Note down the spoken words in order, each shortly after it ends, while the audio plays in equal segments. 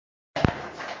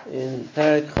in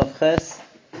perek Chavches,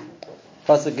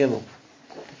 pasuk Gimel.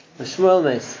 The Shmuel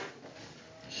mace.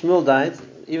 Shmuel died,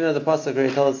 even though the pasuk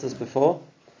already told us this before.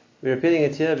 We're repeating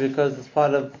it here because it's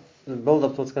part of the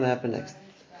build-up to what's going to happen next.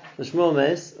 The Shmuel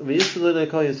mace, we used to literally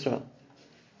call Yisrael.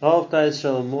 The whole of Klal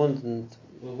Yisrael mourned and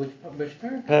which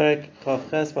perek? Perek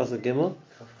Chavches pasuk Gimel.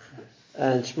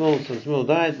 And Shmuel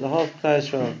died. The whole of Klal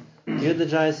Yisrael Yehuda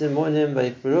Jaisim mourned him by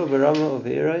Yikberu b'Rama of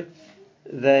Iroi.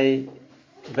 They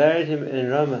buried him in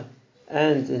Ramah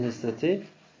and in his city.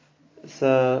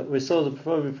 So we saw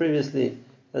previously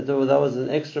that that was an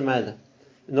extra matter.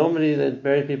 Normally they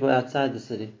buried people outside the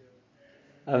city.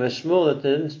 Shmuel, that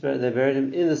they didn't bury, they buried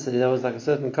him in the city. That was like a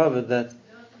certain cover that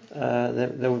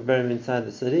they would bury him inside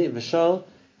the city. V'shol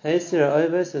heisir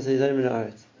oves v'seidon min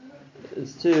haaretz.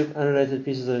 It's two unrelated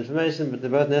pieces of information, but they're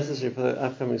both necessary for the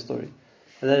upcoming story.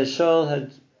 And that is, Shaul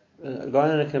had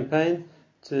gone on a campaign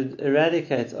to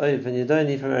eradicate Oiv and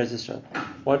Yidoni from Eretz Yisrael.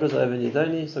 What was Oiv and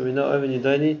Yidoni? So we know Oiv and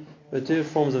Yidoni were two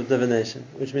forms of divination,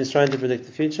 which means trying to predict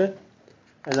the future.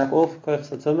 And like all Koich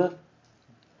Satuma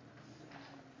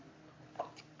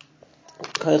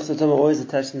always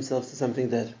attach themselves to something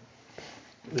dead.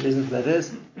 The reason for that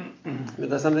is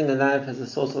because something alive has a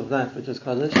source of life, which is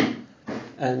Kaddish.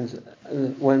 And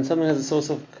when something has a source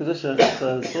of Kedusha,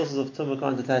 the sources of Tumah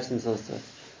can't attach themselves to it.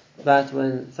 But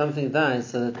when something dies,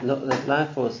 so that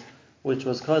life force, which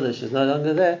was Kaddish, is no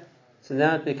longer there, so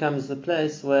now it becomes the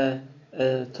place where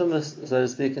Tumah, so to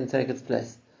speak, can take its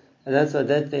place. And that's why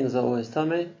dead things are always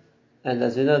Tameh. And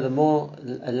as we know, the more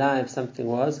alive something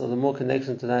was, or the more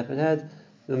connection to life it had,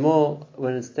 the more,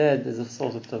 when it's dead, there's a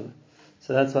source of Tumah.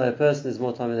 So that's why a person is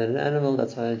more Tameh than an animal,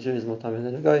 that's why a Jew is more Tameh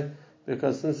than a Goy,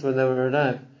 because since when they were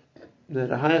alive, they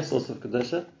had a higher source of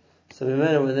Kedusha, so no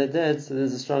matter when they're dead, so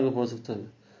there's a stronger force of Tumah.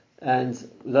 And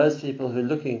those people who are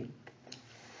looking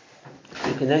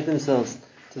to connect themselves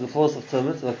to the force of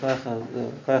Tumah, to the Koyach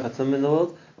HaTumah in the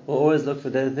world, will always look for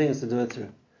dead things to do it through.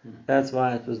 That's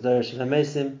why it was Darish and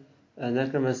Hamesim,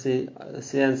 necromancy,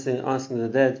 seancing, asking the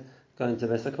dead, going to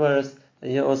Beis HaKvaros, and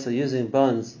here also using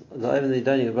bones, the Oiv and the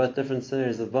Yidoni are both different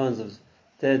series of bones of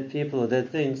dead people or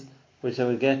dead things, which I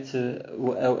would get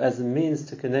to as a means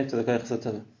to connect to the Koyach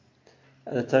HaTumah.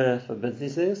 The Torah forbids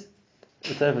these things.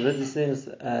 The Torah forbids these things,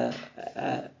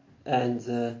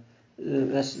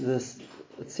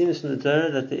 it seems from the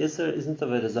Torah that the Isser isn't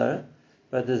Avodah Zarah,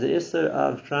 but there's the Isser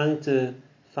of trying to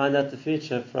find out the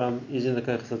future from using the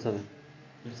Koyach HaTumah.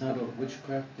 It's not of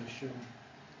witchcraft issue.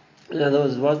 In other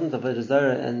words, it wasn't Avodah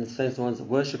Zarah and the same ones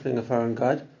worshipping a foreign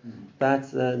god,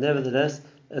 but nevertheless,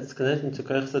 it's connecting to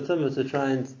Koyach HaTumah to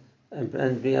try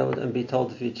and be able to be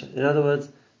told the future. In other words,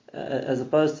 as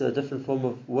opposed to a different form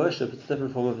of worship, it's a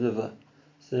different form of nivah.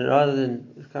 So rather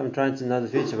than trying to know the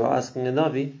future by asking a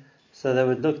navi, so they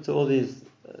would look to all these,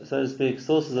 so to speak,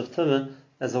 sources of tumah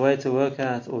as a way to work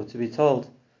out or to be told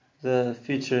the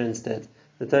future instead.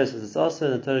 The Torah says it's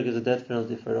also, and the Torah gives a death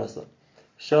penalty for Rasa.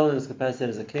 Shaul, in his capacity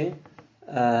as a king,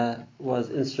 was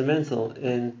instrumental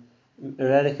in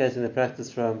eradicating the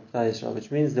practice from Klal Yisrael, which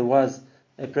means there was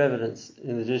a prevalence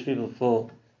in the Jewish people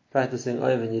for practicing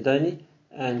Oiv and Yidoni,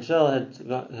 and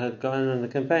Shaul had gone on the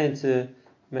campaign to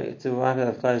wipe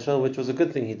out Klal Yisrael, which was a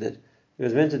good thing he did. He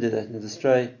was meant to do that and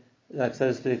destroy, like so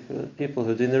to speak, people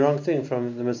who are doing the wrong thing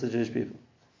from the midst of Jewish people.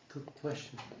 Good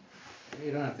question.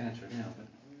 You don't have to answer it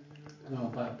now,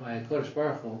 but by Kodesh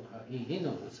Baruch Hu, he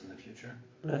knows what's in the future.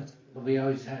 Right. But we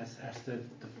always ask the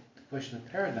question of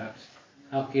paradox: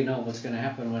 how can you know what's going to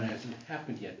happen when it hasn't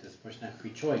happened yet? Does the person have free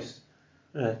choice?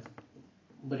 Right.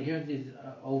 But here, these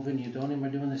Ov and Yedonim are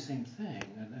doing the same thing,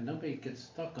 and nobody gets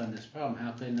stuck on this problem.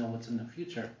 How can they know what's in the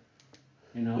future?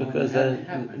 Because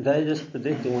they're just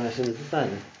predicting what Hashem has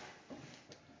decided.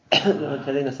 They're not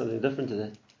telling us something different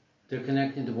today. They're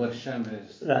connecting to what Hashem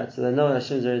is. Right, so they know what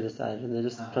Hashem's already decided, and they're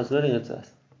just transmitting it to us.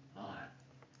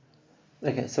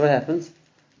 Right. Okay, so what happens?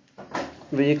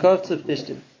 V'yikov to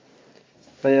Pnishtim.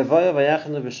 V'yavoyu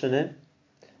v'yachanu b'shunem.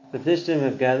 The Pnishtim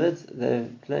have gathered,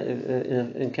 they've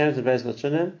encamped in a place called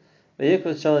Shunem.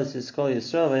 V'yikov Shaul is called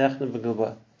Yisrael v'yachnu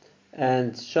b'Gilboa.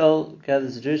 And Shaul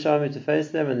gathers the Jewish army to face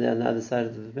them, and they're on the other side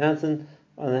of the mountain,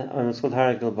 on what's called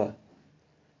Har Gilboa.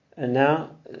 And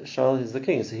now Shaul is the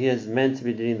king, so he is meant to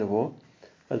be leading the war.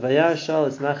 But Vayar Shaul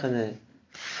is Machane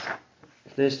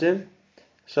Plishtim.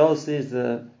 Shaul sees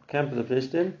the camp of the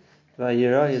Plishtim.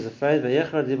 Vayira, he is afraid.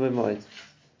 Vayechra Diboy Moed.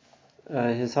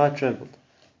 His heart trembled.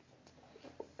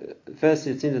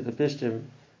 Firstly, it seemed that the Plishtim,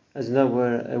 as you know,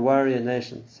 were a warrior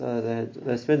nation, so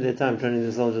they spent their time training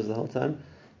the soldiers the whole time,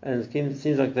 and it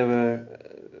seems like they were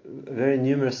a very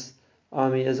numerous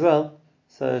army as well.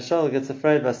 So Shaul gets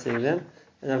afraid by seeing them.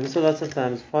 And we saw lots of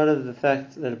times, part of the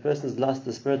fact that a person has lost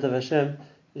the spirit of Hashem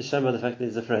is shown by the fact that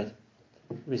he's afraid.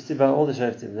 We see by all the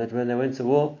Shoftim that when they went to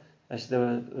war, actually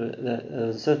there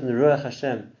was a certain Ruach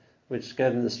Hashem which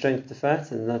gave them the strength to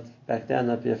fight and not back down,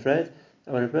 not be afraid.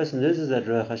 And when a person loses that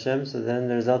Ruach Hashem, so then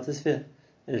the result is fear.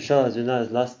 And Shaul, as we know, has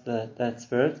lost that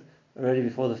spirit already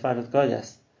before the fight with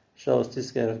Goliath. Shaul was too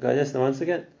scared of Goliath, and once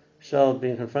again, Shaul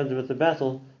being confronted with the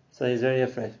battle, so he's very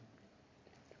afraid.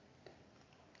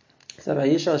 So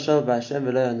Vayishal Shaul b'Hashem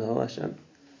v'lo yanohu Hashem.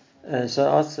 And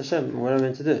Shaul asks Hashem, what am I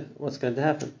meant to do? What's going to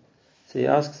happen? So he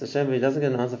asks Hashem, but he doesn't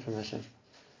get an answer from Hashem.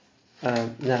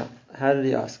 Now, how did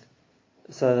he ask?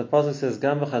 So the pasuk says,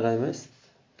 Gam b'chalomis,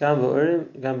 Gam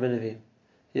b'urim, Gam b'nevim.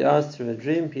 He asked through a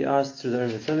dream, he asked through the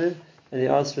Urim Tumim, and he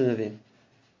asked through Nevim.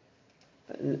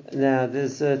 Now,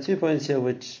 there's 2 points here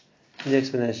which in the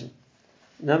explanation.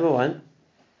 Number one,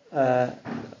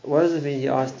 what does it mean he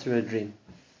asked through a dream?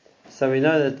 So we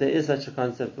know that there is such a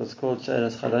concept what's called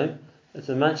She'elas Chalom. It's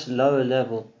a much lower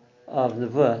level of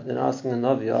Nevuah than asking a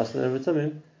Navi or asking a Urim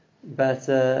Tumim, but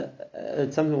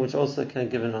it's something which also can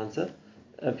give an answer.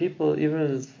 People,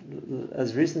 even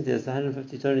as recently as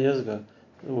 150, 200 years ago,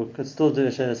 could still do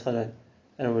a She'elas Chalom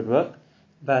and it would work.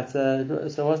 But so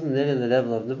it wasn't nearly the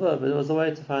level of Nevuah, but it was a way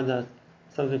to find out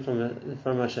something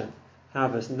from Hashem. How a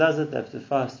person does it, they have to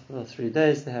fast for 3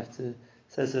 days, they have to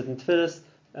say certain tefillos,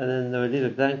 and then they would leave a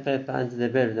blank paper under their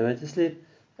bed when they went to sleep,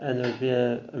 and there would be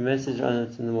a message on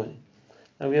it in the morning.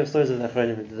 And we have stories of the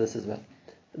Achronim who do this as well.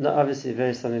 Not obviously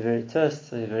something very terse,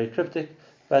 something very cryptic,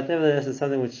 but nevertheless it's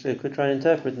something which they could try and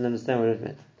interpret and understand what it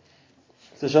meant.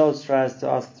 So Shaul tries to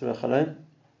ask through a chalom.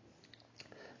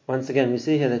 Once again, we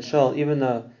see here that Shaul, even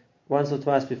though once or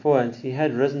twice beforehand he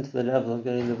had risen to the level of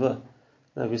getting Nevuah,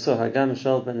 like we saw Hagam,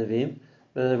 Shaul, Ben Nevim,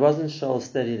 but it wasn't Shaul's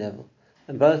steady level.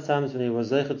 And both times when he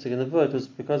was Zeichel to get Nevuah, it was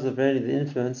because of really the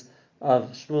influence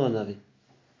of Shmuel Navi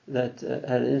that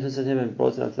had influenced him and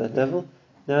brought him up to that level.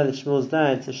 Now that Shmuel's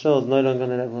died, so Shaul's no longer on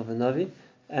the level of a Navi,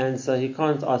 and so he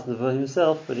can't ask Nevuah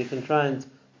himself, but he can try and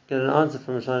get an answer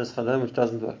from Hashanah's Chalom, which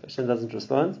doesn't work. Hashem doesn't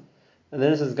respond. And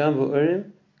then it says Gam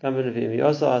Urim, Gam Nevim. He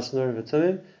also asked Urim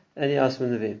V'Tumim, and he asked for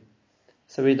Nevim.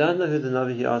 So we don't know who the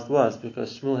Navi he asked was,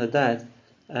 because Shmuel had died,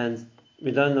 and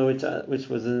we don't know which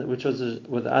were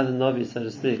the other Navi, so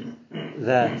to speak,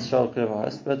 that Shaul could have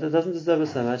asked. But it doesn't disturb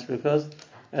us so much, because,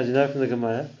 as you know from the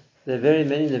Gemara, there are very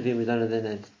many Nevim, we don't know their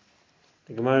names.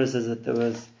 The Gemara says that there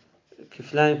was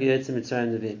Kiflaim Kiyetzim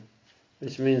Mitzrayim Nevim,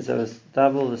 which means there was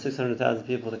double the 600,000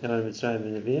 people that came out of Mitzrayim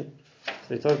in Nevim. So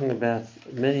we're talking about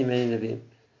many, many Nevim.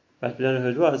 But we don't know who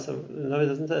it was, so the Navi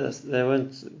doesn't tell us. They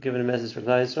weren't given a message from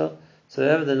Klal Yisrael. So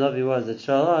whoever the Navi was that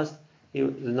Shaul asked, the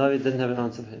Navi didn't have an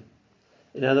answer for him.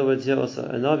 In other words, here also,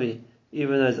 a Navi,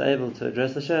 even though he's able to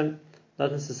address Hashem,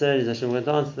 not necessarily is Hashem going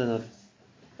to answer the Navi.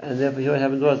 And therefore, here what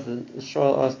happened was that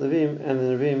Shaul asked Navim, and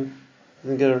the Navim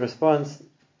didn't get a response.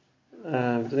 So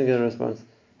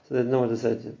they didn't know what to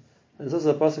say to him. And it's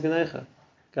also a pasuk in Eicha.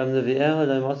 Gam Nevi'ehu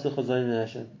lo ymatzu chazorim min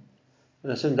Hashem.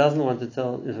 When Hashem doesn't want to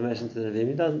tell information to the Navim,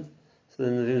 he doesn't. So the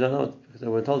Navim don't know it because they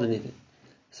weren't told anything.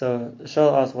 So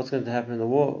Shaul asked what's going to happen in the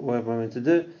war, what am I going to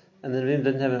do, and the Navim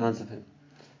didn't have an answer for him.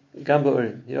 Gam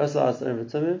ba'urim. He also asked the Urim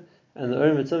V'Tumim, and the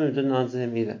Urim V'Tumim didn't answer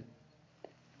him either.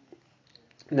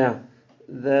 Now,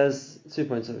 there's 2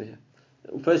 points over here.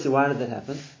 Firstly, why did that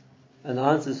happen? And the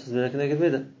answer is Midah K'neged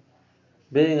Midah.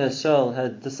 Being as Shaul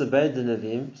had disobeyed the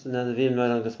Navim, so now the Navim no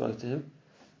longer spoke to him.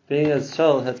 Being as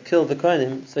Shaul had killed the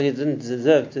Kohanim, so he didn't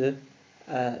deserve to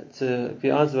be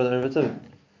answered by the Urim V'Tumim.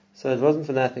 So it wasn't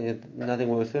for nothing, nothing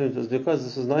worked for him, it was because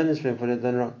this was not in for what he had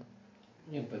done wrong.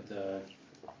 Yeah, but the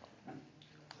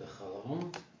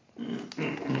Chalom?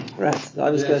 Right, the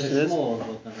obvious question is,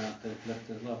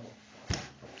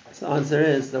 so the answer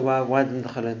is, that why didn't the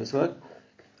Chalamus work?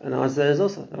 And the answer is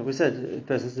also, like we said, a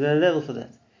person's been at a level for that.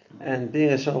 And being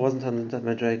a Shaul wasn't on the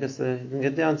Madrega, so he didn't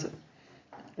get the answer.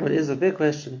 What is a big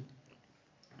question,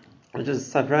 which is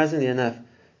surprisingly enough,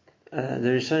 the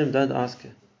Rishonim don't ask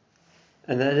it.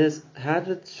 And that is, how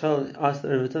did Shaul ask the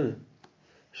Urim V'Tumim?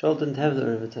 Shaul didn't have the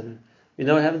Urim V'Tumim. We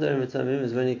know what happened to Urim V'Tumim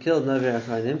is when he killed Novi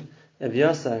HaKohanim,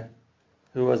 Ebyasar,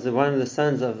 who was one of the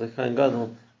sons of the Kohen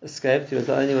Gadol, escaped. He was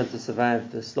the only one to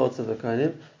survive the slaughter of the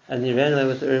Kohanim, and he ran away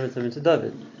with the Urim V'Tumim to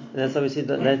David. And that's why we see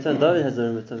that later on David has the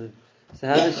Urim V'Tumim. So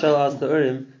how did Shaul ask the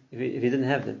Urim if he didn't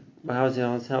have them? How was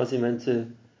he meant to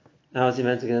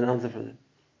get an answer from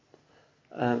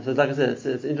them? So like I said,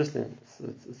 it's interesting.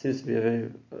 It seems to be a very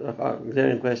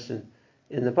glaring question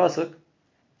in the pasuk.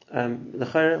 The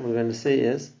chayra we're going to see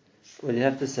is what you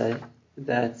have to say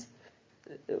that,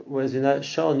 as we know,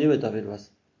 Shaul knew where David was.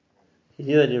 He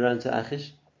knew that he ran to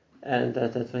Achish, and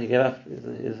that's why he gave up.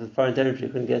 It was a foreign territory;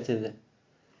 he couldn't get to him there.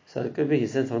 So it could be he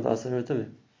sent someone to ask him to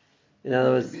him. In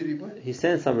other words, he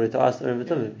sent somebody to ask the Urim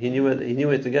Tumim. He knew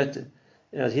where to go to.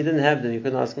 He didn't have them, he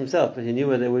couldn't ask himself, but he knew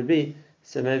where they would be.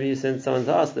 So maybe he sent someone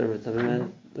to ask the Urim Tumim,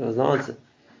 and there was no answer.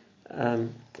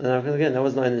 And again, that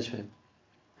was not in the Shmuel.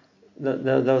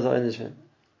 That was not in the Shmuel.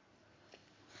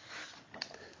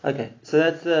 Okay, so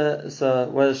that's so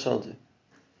what does Shaul do?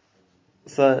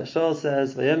 So Shaul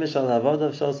says, "Vayom Shaul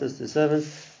Avodav." Shaul says to servants,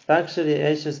 "Bakshali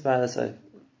Eishes Ba'alasayv."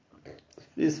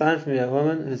 Please find for me a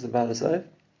woman who's a Ba'alasayv.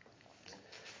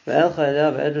 Ve'elcha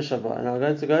Elea ve'edru Shabbat, and I'm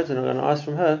going to go to and I'm going to ask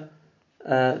from her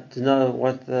to know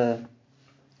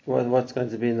what's going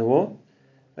to be in the war.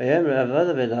 Vayom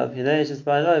Avodav Elav Hinei Eishes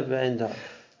Ba'alasayv ve'en Dar.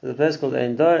 There's a place called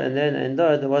Ein Dar, and then Ein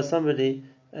Dar there was somebody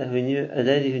a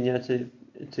lady who knew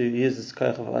to use this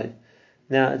koach of oil.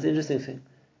 Now it's an interesting thing.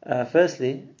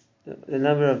 Firstly, the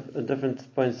number of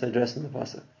different points to address in the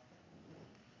pasuk.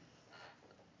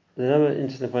 The number of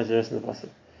interesting points to address in the pasuk.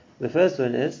 The first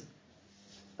one is,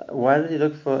 why did he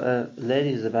look for a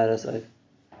lady who's a badass oif?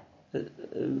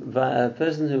 A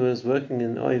person who was working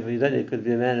in oif, it could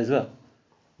be a man as well.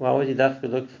 Why would he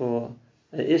look for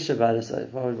an isha badass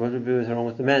oif? What would be wrong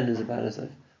with the man who's a badass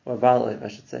oif? Or a baal oif, I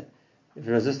should say. If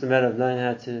it was just a matter of knowing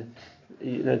how to,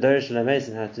 Dorish and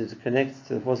Amazing, how to connect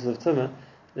to the forces of Tumah,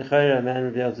 the Chayra man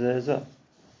would be able to do that as well.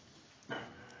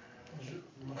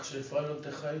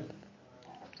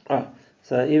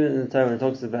 So even in the Torah when it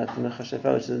talks about the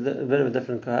Mechashefa, which is a bit of a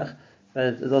different koach, but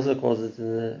it also calls it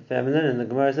in the feminine, and the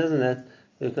Gemara says in that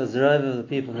because the rove of the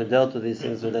people who dealt with these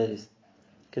things were ladies.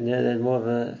 They had more of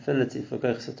an affinity for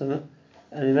koach Tumah,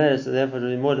 and we made it so therefore it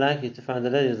would be more likely to find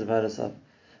a lady who's about herself.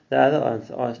 The other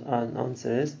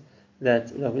answer is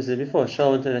that, like we said before,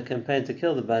 Shaul went on a campaign to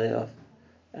kill the Bali off.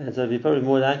 And so it'd be probably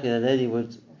more likely that a lady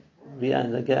would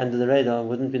get under the radar and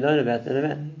wouldn't be known about than a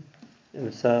man.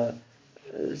 And so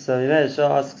Shaul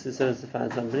asks his servants to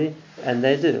find somebody, and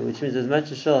they do, which means as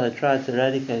much as Shaul had tried to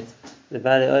eradicate the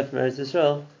Bali off from Eretz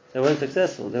Yisrael, they weren't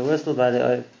successful. There were still Bali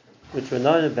off which were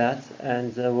known about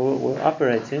and were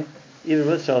operating even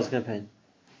with Shaul's campaign.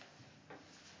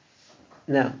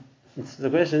 Now, the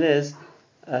question is,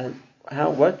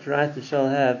 what right did Shaul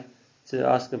have to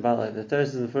ask a Baalai? The Torah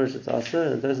says in the first it's Asur,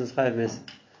 and the Torah says Chayav Misa.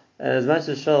 And as much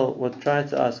as Shaul would try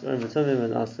to ask Urim Tumim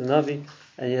and ask the Navi,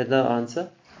 and he had no answer,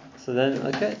 so then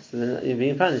you're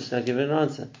being punished, not giving an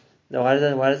answer. Now why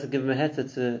does it give him a heta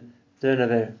to do an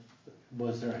Avera?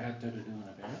 Was there a heta to do an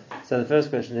Avera? So the first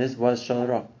question is, was Shaul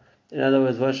wrong? In other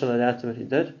words, was Shaul allowed to what he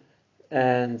did?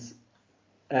 And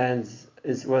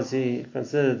was it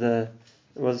considered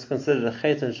a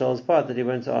chet on Shaul's part that he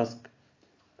went to ask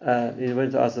the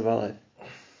Baalai?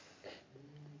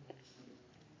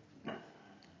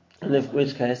 And in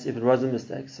which case, if it was a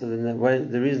mistake, so then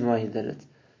the reason why he did it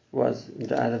was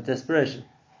out of desperation.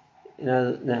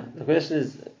 Now the question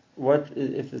is, what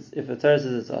if the Torah says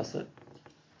it's also?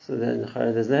 So then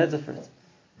there's no heta for it.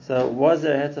 So was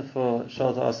there a heta for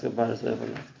Shaul to ask about it or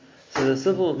not? So the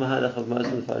simple mahadach of most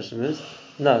of the Farshim is,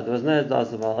 no, there was no heta to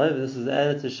ask about it. This is the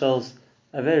added to Shaul's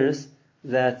Averis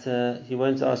that he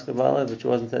went to ask a Baalai, which he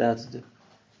wasn't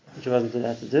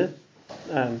allowed to do.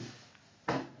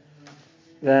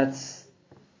 That's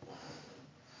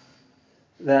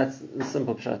the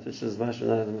simple pshat, which is much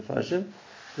more than the Farshim.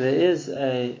 There is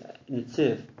a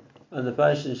nitiv on the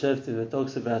Parshin Shevtim that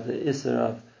talks about the Isser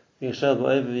of being shel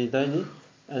ba'over v'yidoni,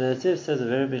 and the nitiv says a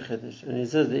very big chiddush, and he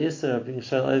says the Isser of being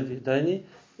shel over v'yidoni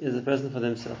is the person for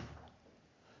themselves.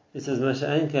 He says Moshe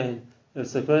Ein Kain. If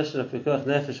it's a question of pikuach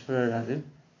nefesh for a rabbim,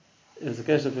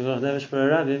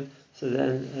 so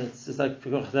then it's just like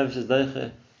pikuach nefesh is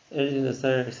doiche anything that's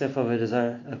there except for avodah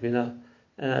zarah, like we know,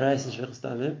 and arais and shvichas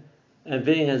damim. And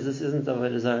being as this isn't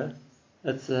avodah zarah,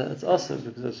 it's awesome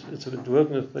because it's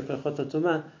working with the kochot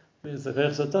tumah, means the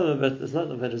kochot tumah, but it's not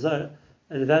avodah zarah.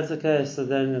 And if that's the case, so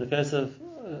then in the case of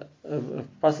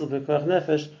possible pikuach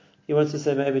nefesh, he wants to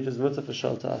say maybe it was mutter for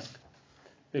Shaul to ask.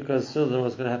 Because still then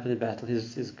what's going to happen in battle.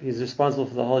 He's responsible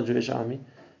for the whole Jewish army.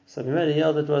 So he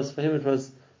yelled it was considered a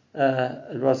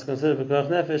koach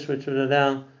nefesh, which would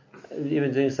allow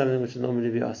even doing something which would normally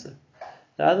be awesome.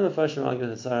 The other Mepharshim argue with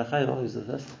this, Sarah Chaim argues with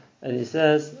this, and he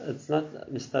says it's not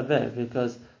mistaber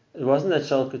because it wasn't that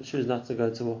Shaul could choose not to go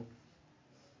to war.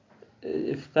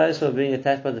 If Klal Yisrael were being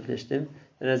attacked by the Plishtim,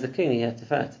 then as a king he had to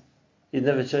fight. He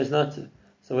never chose not to.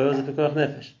 So where was the koach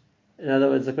nefesh? In other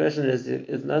words, the question is,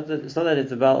 it's not that if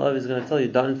the Baal is going to tell you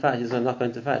don't fight, he's not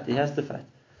going to fight. He has to fight.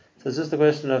 So it's just a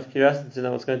question of curiosity to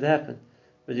know what's going to happen.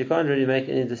 But you can't really make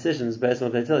any decisions based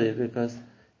on what they tell you because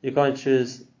you can't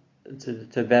choose to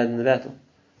abandon the battle.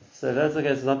 So if that's the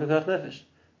case, it's not Pekuach Nefesh.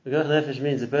 Pekuach Nefesh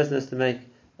means a person has to make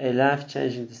a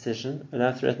life-changing decision, a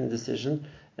life-threatening decision,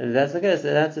 And if that's the case,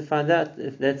 they have to find out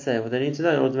if, let's say, what they need to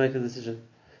know in order to make a decision.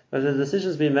 But if the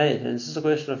decision's been made, and it's just a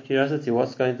question of curiosity,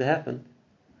 what's going to happen,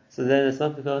 so then it's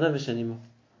not Pekuach Nefesh anymore.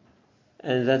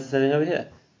 And that's the thing over here.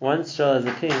 Once Shaul is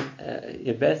a king,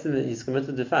 you're best in he's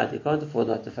committed to fight. He can't afford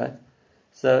not to fight.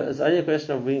 So it's only a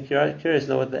question of being curious to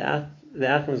know what the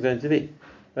outcome is going to be.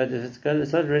 But if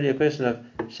it's not really a question of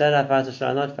shall I fight or shall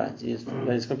I not fight. He's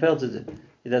compelled to do.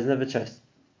 He doesn't have a choice.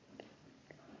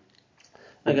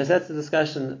 I guess that's the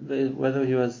discussion whether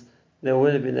there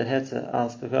would have been a heter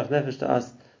ask Pekuach Nefesh to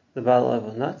ask the Baal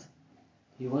or not.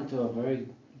 He went to a very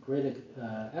great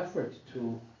effort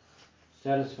to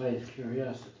satisfy his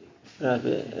curiosity.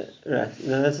 Right.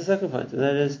 Now that's the second point, and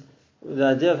that is the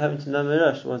idea of having to know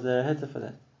Mirash. Was there a heter for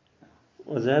that?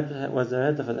 Was there a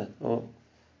heter for that? Or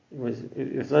if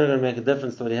it's not going to make a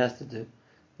difference to what he has to do,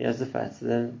 he has to fight. So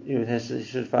then he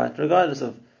should fight, regardless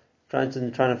of trying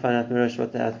to find out Mirash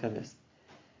what the outcome is.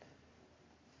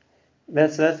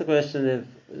 That's the question. If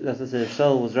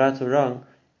Shaul was right or wrong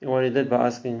in what he did by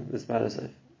asking this Baal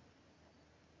Yosef.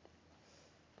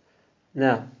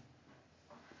 Now,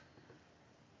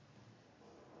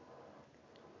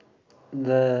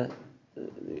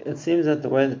 it seems that the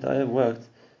way that the Oyev worked,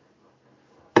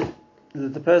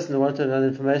 that the person who wanted to know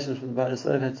information from the Baal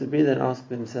Yosef had to be there and ask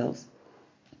themselves,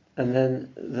 and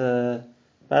then the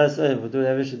Baal Yosef would do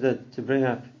whatever she did to bring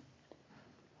up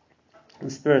the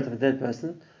spirit of a dead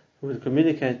person, who would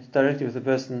communicate directly with the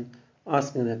person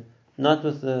asking them, not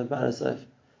with the Baal Yosef.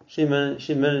 She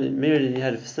merely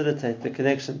had to facilitate the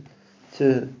connection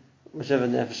to whichever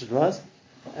nefesh it was,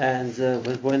 and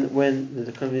when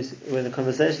the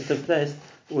conversation took place,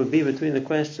 it would be between the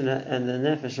questioner and the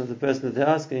nefesh of the person that they're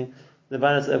asking. The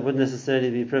Baal Yosef wouldn't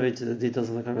necessarily be privy to the details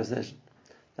of the conversation.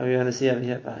 Now we're going to see over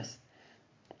here, guys.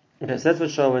 Okay, so that's what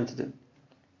Shaul went to do.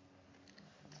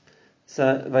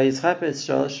 So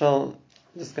Shaul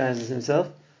disguises himself.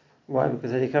 Why?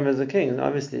 Because had he come as a king,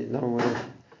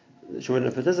 she wouldn't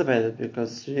have participated,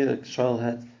 because she knew that Shaul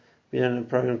had been on a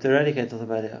program to eradicate all the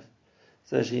Baliav.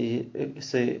 So he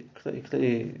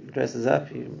clearly dresses up,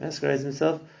 he masquerades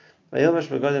himself. He goes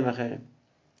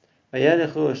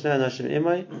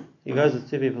with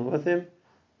two people with him.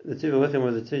 The two people with him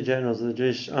were the two generals of the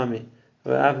Jewish army,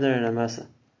 who were Abner and Amasa.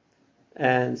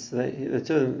 And so the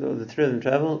three of them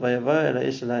travel. They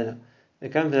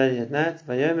come to the lady at night,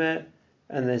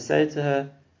 and they say to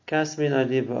her, Kasmin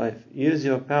Ali Ba'if, use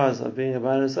your powers of being a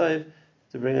Baal Yosef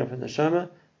to bring up a neshama.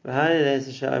 And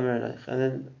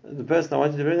then the person I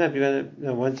want you to bring up, you're going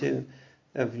to want to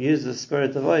have used the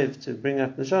spirit of Oiv to bring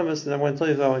up neshamas, and I'm going to tell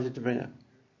you who I want you to bring up.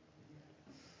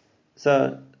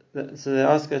 So they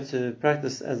ask her to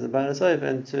practice as a Baal Yosef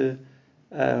and to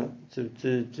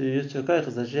use her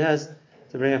koiches that she has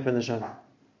to bring up a neshama.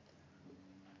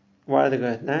 Why they go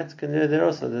at night? There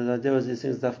also the idea was these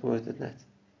things dafka worked at night.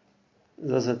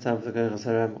 There's also time for the koiches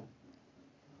haramah.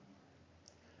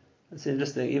 It's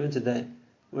interesting, even today,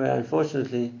 where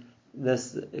unfortunately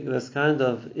this kind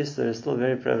of Isser is still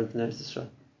very prevalent in Eretz Yisrael.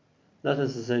 Not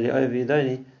necessarily Oyev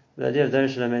Yidoni, the idea of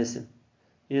Derish Lamesim.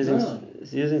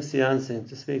 Using seancing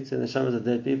to speak to the neshamas of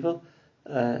dead people,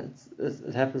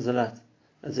 it happens a lot.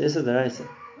 It's Isser Deraisa,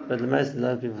 but Lamesim, a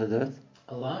lot of people do it.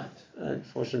 A lot.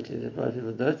 Unfortunately, a lot of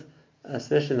people do it,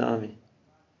 especially in the army.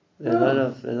 There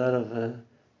are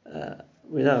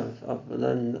we know of a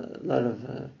lot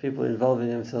of people involving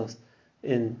themselves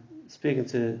in speaking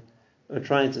to, or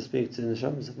trying to speak to the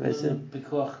neshamas of Mesim.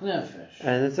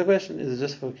 And it's a question: is it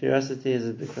just for curiosity? Is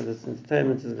it because it's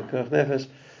entertainment? Is it Pekuach Nefesh?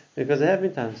 Because there have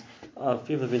been times of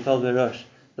people have been told by Rosh,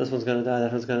 this one's going to die,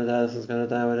 that one's going to die, this one's going to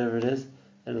die, whatever it is,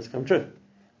 and it's come true.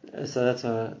 So that's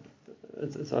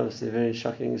it's obviously a very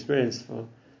shocking experience for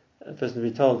a person to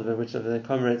be told about which of their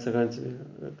comrades are going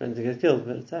to get killed,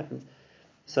 but it's happened.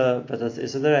 So, but that's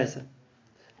Issa Deraisa.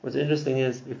 What's interesting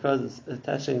is because it's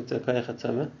attaching to a Koyach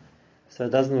HaTzoma, so it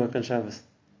doesn't work on Shabbos.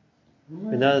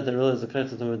 We know that the rule is the Koyach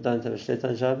HaTzoma don't have a Shlet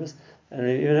on Shabbos, and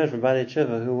we even heard from Bali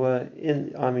Tshuva who were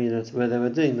in army units where they were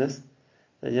doing this,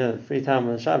 that free time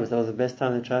on Shabbos, that was the best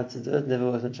time they tried to do it,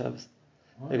 never worked on Shabbos.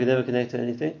 They could never connect to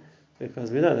anything,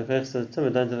 because we know the Koyach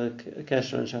HaTzoma don't have a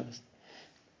Kesher on Shabbos.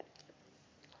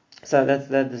 So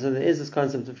so there is this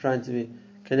concept of trying to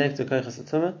connect to Koyach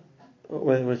HaTzoma,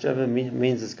 whichever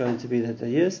means it's going to be that they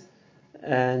use,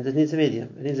 and it needs a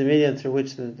medium. It needs a medium through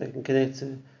which they can connect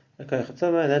to a Koyach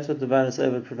HaTzoma, and that's what the Baal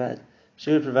Yosef would provide.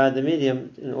 She would provide the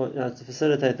medium in order to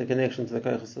facilitate the connection to the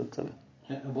Koyach HaTzoma.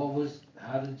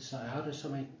 How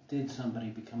did somebody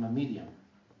become a medium?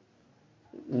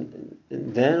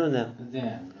 Then or now?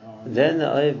 Then the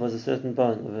Oiv was a certain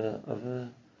bond of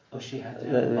a she had to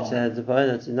have which had the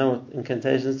bond to know what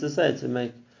incantations to say to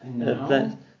make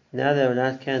now? Now they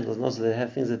light candles, and also they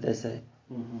have things that they say.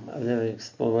 I've never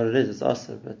explored what it is. It's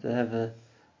awesome, but they have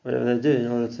whatever they do in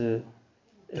order to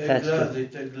attach. They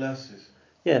take glasses.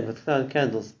 Yeah, but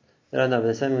candles. They don't know, but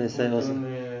there's something they say also.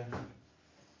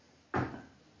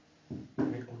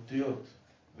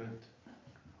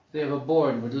 They have a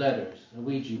board with letters, a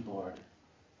Ouija board.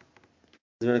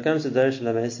 When it comes to Darish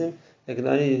Lamesim, they can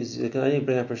only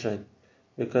bring up Rishon,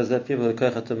 because they're people that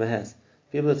Koich HaTumah has.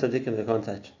 People that Tzaddikim they can't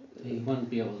touch. He wouldn't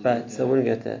be able to Right, so they wouldn't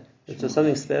get there. Which was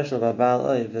something special about Baal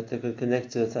Oiv that they could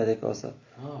connect to a Tzaddik also,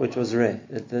 which was rare.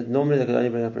 Normally they could only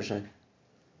bring up Rishon.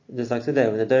 Just like today,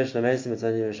 when the Darish Lamesim, it's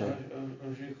only Rishon.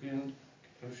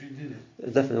 She did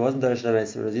It definitely wasn't Darish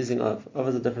Lamesim, it was using Ov. Ov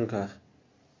is a different Koich.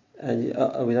 And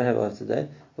we don't have Ov today,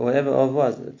 but whatever Ov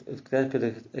was, that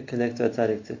could connect to a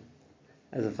Tzaddik too.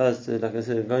 As opposed to, like I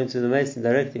said, going to the Mason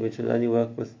directly, which would only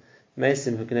work with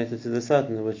Mason who connected to the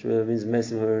Satan, which means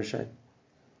Mason who are Rishon.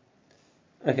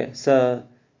 Okay, so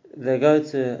they go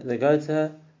to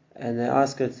her and they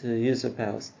ask her to use her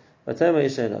powers. So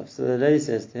the lady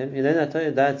says to him, you know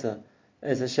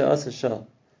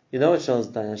what Shaul's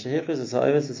done?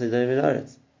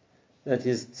 That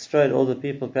he's destroyed all the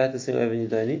people practicing over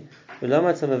Nidoni.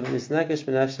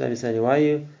 Why are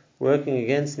you working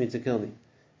against me to kill me?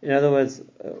 In other words,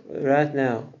 right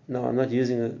now, no, I'm not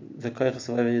using the koichas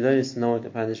of over Nidoni so no one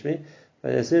can punish me.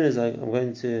 But as soon as I'm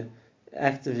going to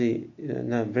actively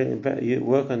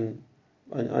work on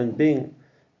being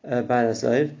Baal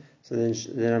Asayv, so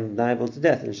then I'm liable to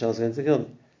death, and Shaul's going to kill me.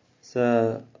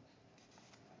 So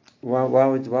why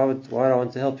would I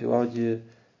want to help you? Why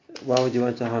would you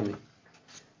want to harm me?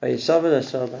 So Shaul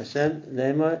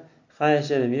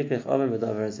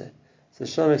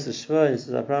makes a shvur and he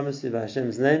says, I promise you by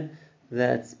Hashem's name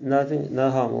that no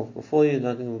harm will befall you,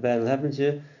 nothing bad will happen to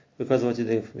you because of what you're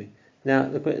doing for me. Now,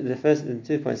 the first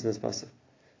 2 points in this passage.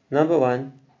 Number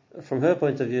one, from her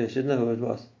point of view, she should know who it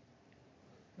was.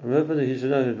 From her point of view, she should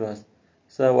know who it was.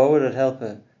 So why would it help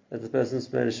her that the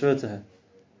person's made a shvur to her?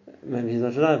 Maybe he's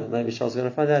not reliable. Maybe Shaul's going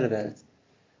to find out about it.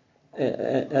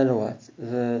 And what?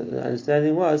 The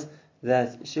understanding was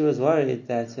that she was worried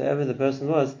that whoever the person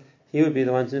was, he would be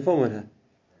the one to inform on her.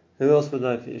 Who else would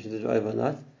know if she did right or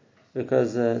not?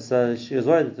 Because so she was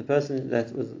worried that the person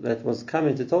that was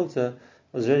coming to talk to her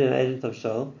was really an agent of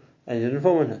Shaul, and he didn't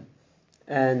inform on her.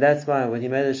 And that's why when he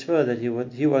made a shvur that he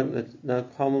won't no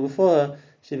harm will befall her,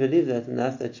 she believed that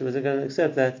enough that she wasn't going to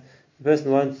accept that the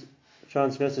person won't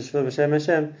transgress the shvur b'shem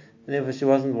Hashem, and therefore she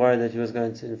wasn't worried that he was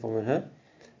going to inform on her.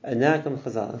 And now comes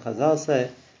Chazal. And Chazal say,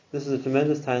 this is a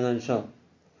tremendous time on Shaul.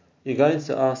 You're going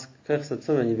to ask Koich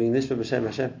HaTumah and you're being nishba b'shem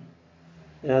Hashem.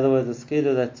 In other words, it's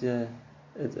kiddu that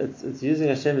it's using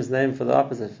Hashem's name for the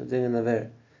opposite, for doing an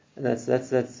aver. And that's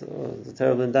a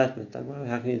terrible indictment. Like,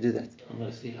 how can you do that?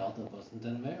 Unless he held it wasn't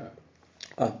an aver.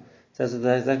 Oh, so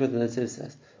that's exactly what the Netziv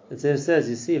says. The Netziv says,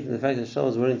 you see, from the fact that Shaul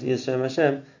was willing to use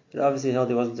Hashem, it obviously held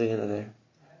he wasn't doing an aver.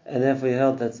 And therefore he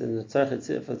held that in the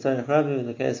Tzarech for Tzarech Rabbi, in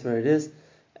the case where it is,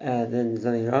 and then there's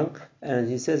nothing wrong. And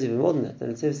he says even more than that. The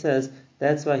Netziv says,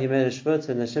 that's why he made a shvur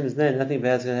in Hashem's name, nothing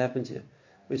bad's going to happen to you.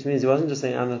 Which means he wasn't just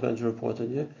saying, I'm not going to report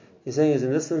on you. He's saying,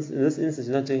 in this instance,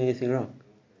 you're not doing anything wrong.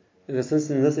 Because since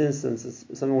in this instance, it's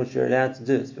something which you're allowed to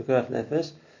do, it's pekuach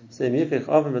nefesh. So you're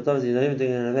not even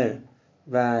doing an aver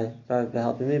by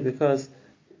helping me, because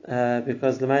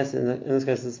the mice in this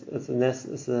case it's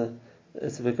a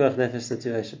pekuach nefesh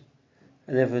situation,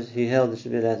 and therefore he held that she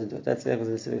should be allowed to do it. That's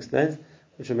exactly what the Nissim explains,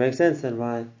 which would make sense and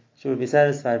why she would be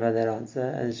satisfied by that answer,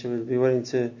 and she would be willing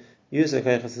to use her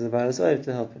koichas as a baal asayv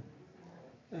to help him.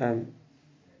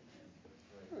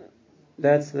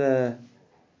 That's kind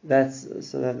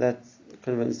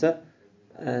of an step,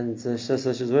 and so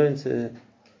she's willing to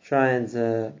try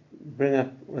and bring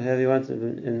up whatever you want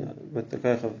with the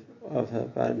koich of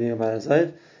her being a baal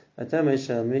asayv. Who do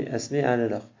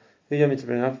you want me to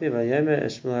bring up for you?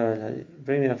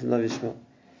 Bring me up the Navi Shmuel.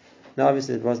 Now,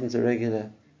 obviously, it wasn't a regular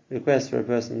request for a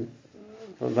person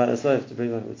from baal asayv to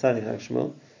bring up a tzaddik like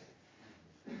Shmuel,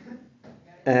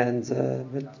 and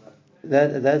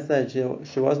but at that stage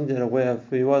she wasn't yet aware of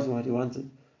who he was and what he wanted,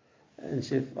 and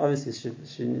she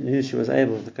knew she was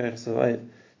able with the koich to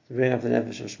bring up the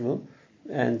nefesh of Shmuel,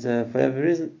 and for whatever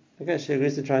reason, okay, she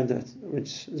agrees to try and do it,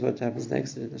 which is what happens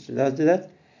next. She does do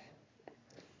that,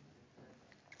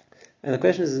 and the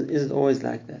question is it always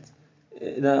like that?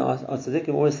 Are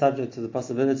tzaddikim always subject to the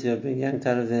possibility of being yanked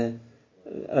out of their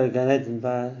Gan Eden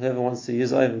by whoever wants to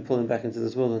use Oiv and pull them back into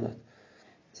this world or not?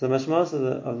 So the mashmas of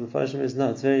the Mepharshim is no,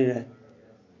 it's very rare.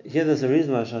 Here there's a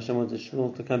reason why Hashem wanted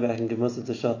Shmuel to come back and give Musa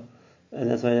to Shaul,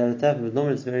 and that's why it happened, but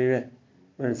normally it's very rare.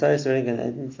 When it's already Gan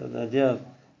Eden, so the idea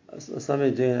of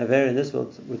somebody doing an aver in this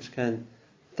world which can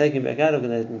take him back out of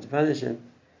Gan Eden to punish him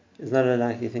is not a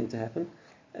likely thing to happen.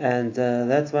 And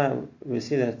that's why we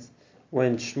see that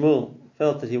when Shmuel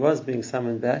felt that he was being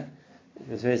summoned back,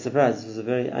 he was very surprised. This was a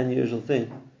very unusual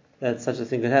thing that such a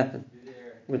thing could happen.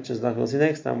 Which is like we'll see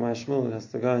next time why Shmuel has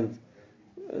to go and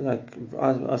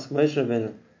ask Moshe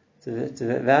Rabbeinu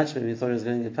to vouch for him. He thought he was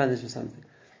going to get punished or something.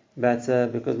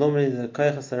 But because normally the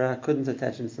Koyach HaSarah couldn't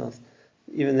attach themselves,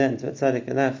 even then, to a tzaddik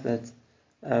enough that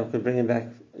could bring him back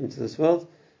into this world.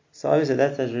 So obviously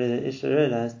that's really Isha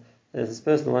realized that if this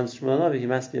person wants Shmuel Navi, he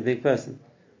must be a big person.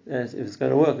 If it's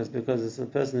going to work, it's because it's a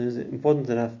person who's important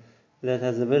enough that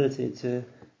has the ability to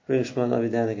bring Shmuel Navi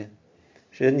down again.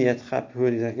 She didn't yet chap who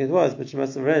exactly it was, but she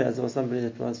must have realized it was somebody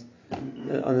that was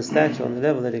on the stature, on the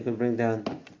level that he could bring down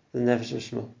the nefesh of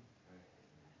Shmuel.